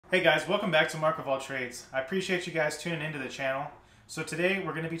Hey guys, welcome back to Mark of All Trades. I appreciate you guys tuning into the channel. So today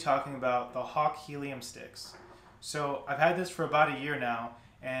we're going to be talking about the Hawk Helium sticks. So I've had this for about a year now,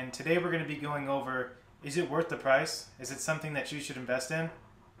 and today we're going to be going over, is it worth the price? Is it something that you should invest in?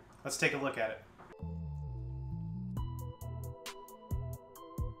 Let's take a look at it.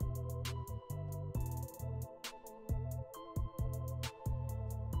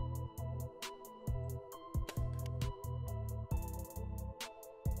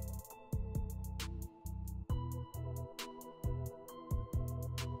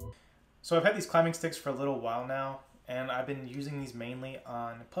 So I've had these climbing sticks for a little while now, and I've been using these mainly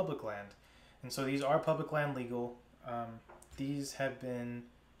on public land. And so these are public land legal. These have been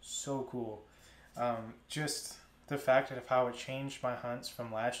so cool. Just the fact of how it changed my hunts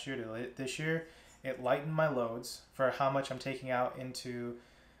from last year to this year, it lightened my loads for how much I'm taking out into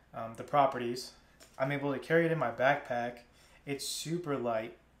the properties. I'm able to carry it in my backpack. It's super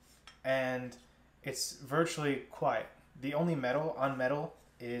light, and it's virtually quiet. The only metal on metal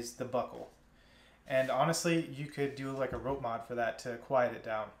is the buckle, and honestly you could do like a rope mod for that to quiet it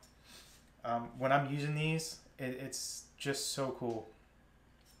down. When I'm using these, it's just so cool.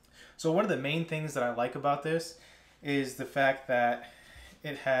 So one of the main things that I like about this is the fact that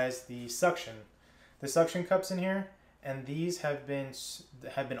it has the suction cups in here, and these have been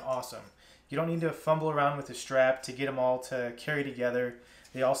awesome. You don't need to fumble around with the strap to get them all to carry together.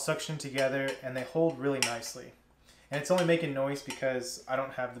 They all suction together and they hold really nicely. And it's only making noise because I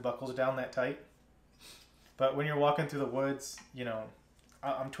don't have the buckles down that tight. But when you're walking through the woods, you know,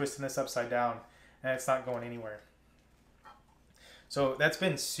 I'm twisting this upside down and it's not going anywhere. So that's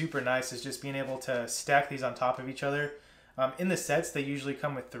been super nice, is just being able to stack these on top of each other. In the sets, they usually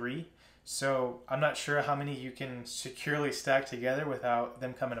come with 3. So I'm not sure how many you can securely stack together without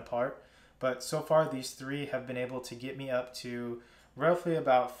them coming apart. But so far, these 3 have been able to get me up to roughly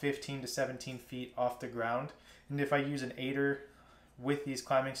about 15 to 17 feet off the ground. And if I use an 8er with these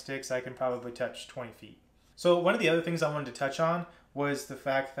climbing sticks, I can probably touch 20 feet. So one of the other things I wanted to touch on was the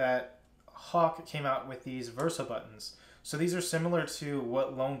fact that Hawk came out with these Versa buttons. So these are similar to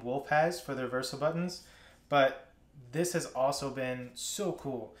what Lone Wolf has for their Versa buttons, but this has also been so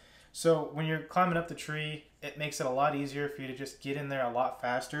cool. So when you're climbing up the tree, it makes it a lot easier for you to just get in there a lot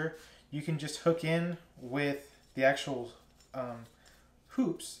faster. You can just hook in with the actual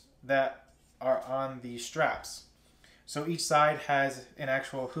hoops that are on the straps. So each side has an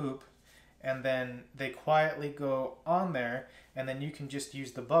actual hoop, and then they quietly go on there, and then you can just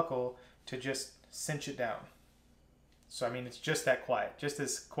use the buckle to just cinch it down. So I mean, it's just that quiet. Just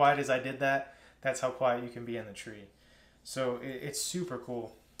as quiet as I did that, that's how quiet you can be in the tree. So it's super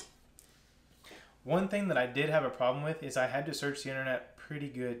cool. One thing that I did have a problem with is I had to search the internet pretty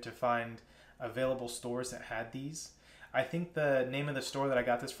good to find available stores that had these. I think the name of the store that I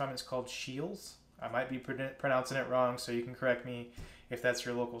got this from is called Shields. I might be pronouncing it wrong, so you can correct me if that's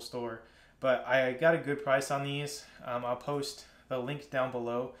your local store. But I got a good price on these. I'll post the link down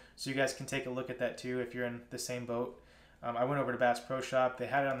below so you guys can take a look at that too if you're in the same boat. I went over to Bass Pro Shop. They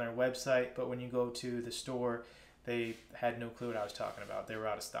had it on their website, but when you go to the store, they had no clue what I was talking about. They were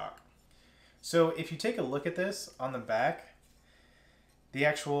out of stock. So if you take a look at this on the back, the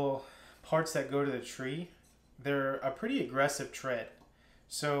actual parts that go to the tree, they're a pretty aggressive tread.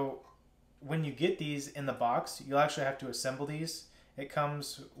 So when you get these in the box, you'll actually have to assemble these. It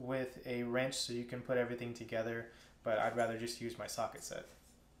comes with a wrench so you can put everything together, but I'd rather just use my socket set.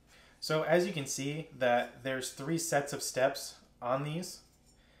 So as you can see, that there's 3 sets of steps on these,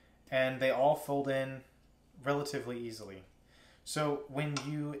 and they all fold in relatively easily. So when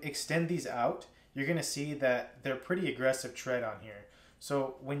you extend these out, you're going to see that they're pretty aggressive tread on here.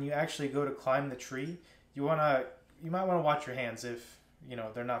 So when you actually go to climb the tree, you might want to watch your hands if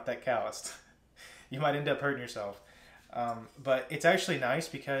they're not that calloused. You might end up hurting yourself. But it's actually nice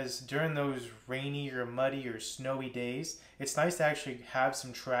because during those rainy or muddy or snowy days, it's nice to actually have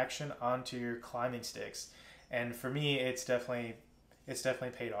some traction onto your climbing sticks. And for me, it's definitely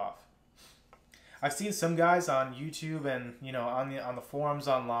paid off. I've seen some guys on YouTube and on the forums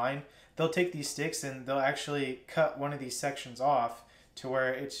online, they'll take these sticks and they'll actually cut one of these sections off to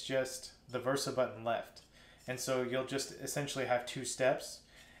where it's just the Versa button left. And so you'll just essentially have 2 steps.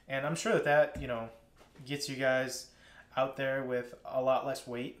 And I'm sure that gets you guys out there with a lot less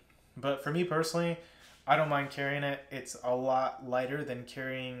weight. But for me personally, I don't mind carrying it. It's a lot lighter than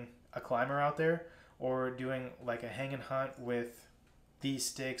carrying a climber out there or doing like a hang and hunt with these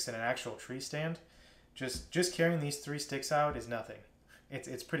sticks and an actual tree stand. Just carrying these 3 sticks out is nothing.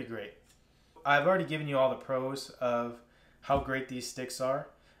 It's pretty great. I've already given you all the pros of how great these sticks are.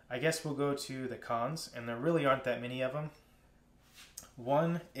 I guess we'll go to the cons, and there really aren't that many of them.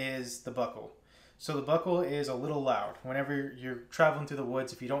 One is the buckle. So the buckle is a little loud. Whenever you're traveling through the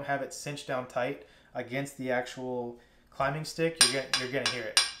woods, if you don't have it cinched down tight against the actual climbing stick, you're gonna hear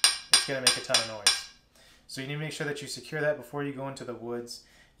it. It's gonna make a ton of noise. So you need to make sure that you secure that before you go into the woods.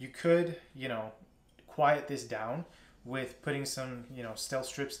 You could, quiet this down with putting some, stealth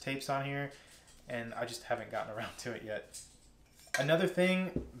strips tapes on here, and I just haven't gotten around to it yet. Another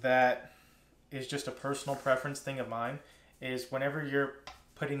thing that is just a personal preference thing of mine is whenever you're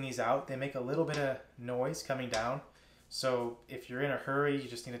putting these out, they make a little bit of noise coming down. So if you're in a hurry, you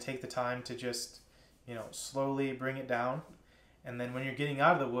just need to take the time to just, slowly bring it down. And then when you're getting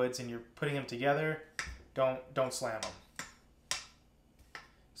out of the woods and you're putting them together, don't slam them.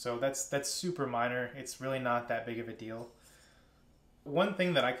 So that's super minor. It's really not that big of a deal. One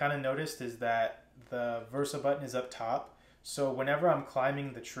thing that I kind of noticed is that the Versa button is up top. So whenever I'm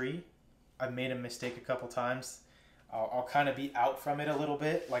climbing the tree, I've made a mistake a couple times. I'll kind of be out from it a little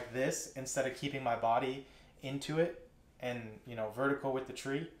bit like this instead of keeping my body into it and, vertical with the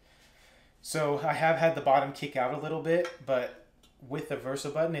tree. So I have had the bottom kick out a little bit, but with the Versa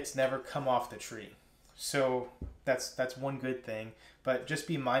button, it's never come off the tree. So that's one good thing. But just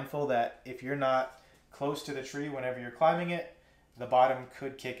be mindful that if you're not close to the tree whenever you're climbing it, the bottom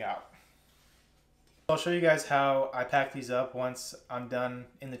could kick out. I'll show you guys how I pack these up once I'm done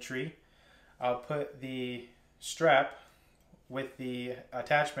in the tree. I'll put the strap with the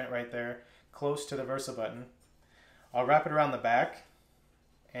attachment right there close to the Versa button. I'll wrap it around the back,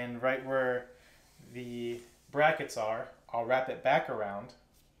 and right where the brackets are, I'll wrap it back around.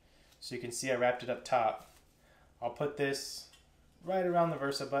 So you can see I wrapped it up top. I'll put this right around the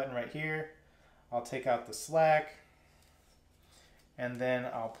Versa button right here. I'll take out the slack, and then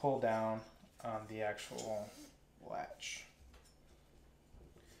I'll pull down on the actual latch.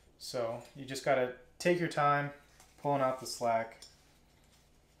 So you just gotta take your time pulling out the slack.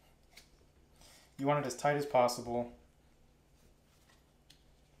 You want it as tight as possible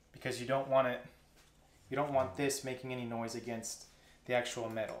because you don't want this making any noise against the actual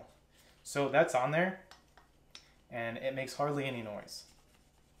metal. So that's on there, and it makes hardly any noise.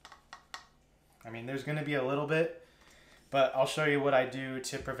 I mean, there's going to be a little bit, but I'll show you what I do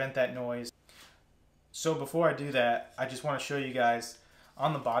to prevent that noise. So before I do that, I just want to show you guys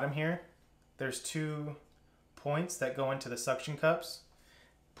on the bottom here, there's 2 points that go into the suction cups,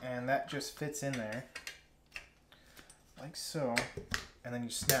 and that just fits in there like so, and then you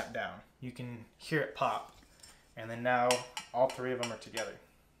snap down. You can hear it pop, and then now all 3 of them are together.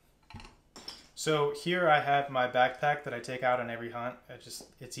 So here I have my backpack that I take out on every hunt.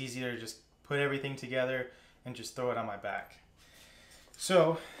 It's easier to just put everything together and just throw it on my back.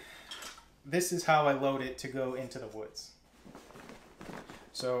 So this is how I load it to go into the woods.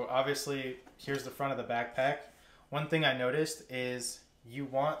 So obviously here's the front of the backpack. One thing I noticed is you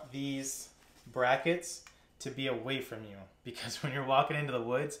want these brackets to be away from you, because when you're walking into the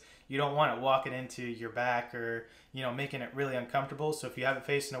woods, you don't want it walking into your back or, making it really uncomfortable. So if you have it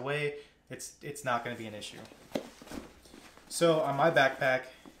facing away, it's not going to be an issue. So on my backpack,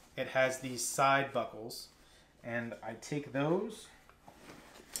 it has these side buckles, and I take those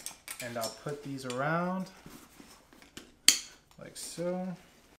and I'll put these around like so.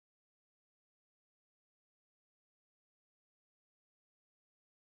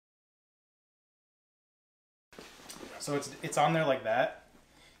 So it's on there like that.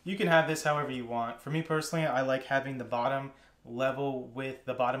 You can have this however you want. For me personally, I like having the bottom level with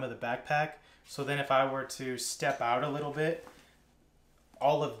the bottom of the backpack. So then if I were to step out a little bit,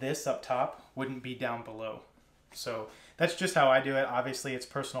 all of this up top wouldn't be down below. So that's just how I do it. Obviously, it's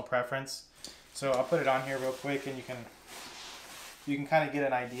personal preference. So I'll put it on here real quick, and you can kind of get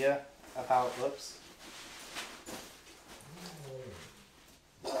an idea of how it looks.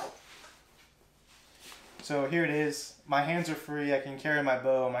 So here it is. My hands are free. I can carry my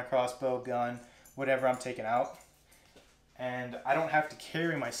bow, my crossbow, gun, whatever I'm taking out. And I don't have to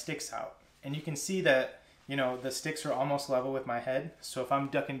carry my sticks out. And you can see that, the sticks are almost level with my head. So if I'm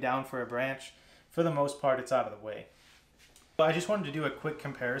ducking down for a branch, for the most part, it's out of the way. But I just wanted to do a quick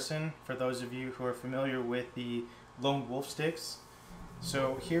comparison for those of you who are familiar with the Lone Wolf sticks.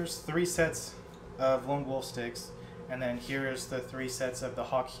 So here's 3 sets of Lone Wolf sticks, and then here's the 3 sets of the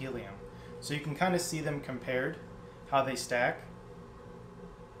Hawk Helium. So you can kind of see them compared, how they stack.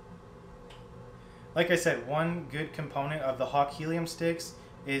 Like I said, one good component of the Hawk Helium sticks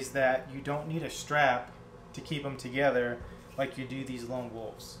is that you don't need a strap to keep them together like you do these Lone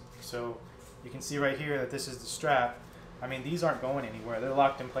Wolves. So you can see right here that this is the strap. I mean, these aren't going anywhere. They're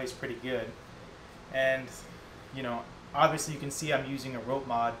locked in place pretty good. And, obviously you can see I'm using a rope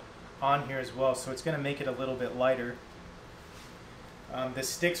mod on here as well, so it's going to make it a little bit lighter. The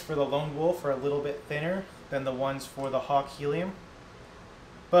sticks for the Lone Wolf are a little bit thinner than the ones for the Hawk Helium,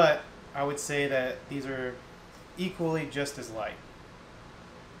 but I would say that these are equally just as light.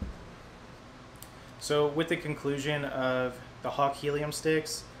 So with the conclusion of the Hawk Helium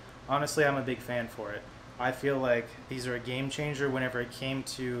sticks, honestly I'm a big fan for it. I feel like these are a game changer whenever it came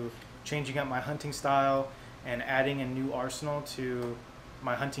to changing up my hunting style and adding a new arsenal to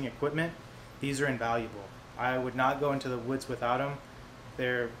my hunting equipment. These are invaluable. I would not go into the woods without them.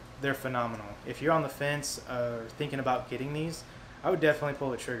 They're phenomenal. If you're on the fence or thinking about getting these, I would definitely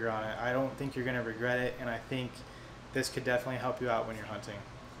pull the trigger on it. I don't think you're going to regret it, and I think this could definitely help you out when you're hunting.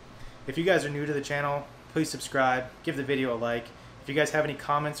 If you guys are new to the channel, please subscribe, give the video a like. If you guys have any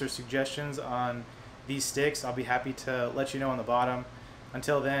comments or suggestions on these sticks, I'll be happy to let you know on the bottom.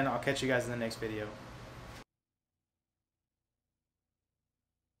 Until then, I'll catch you guys in the next video.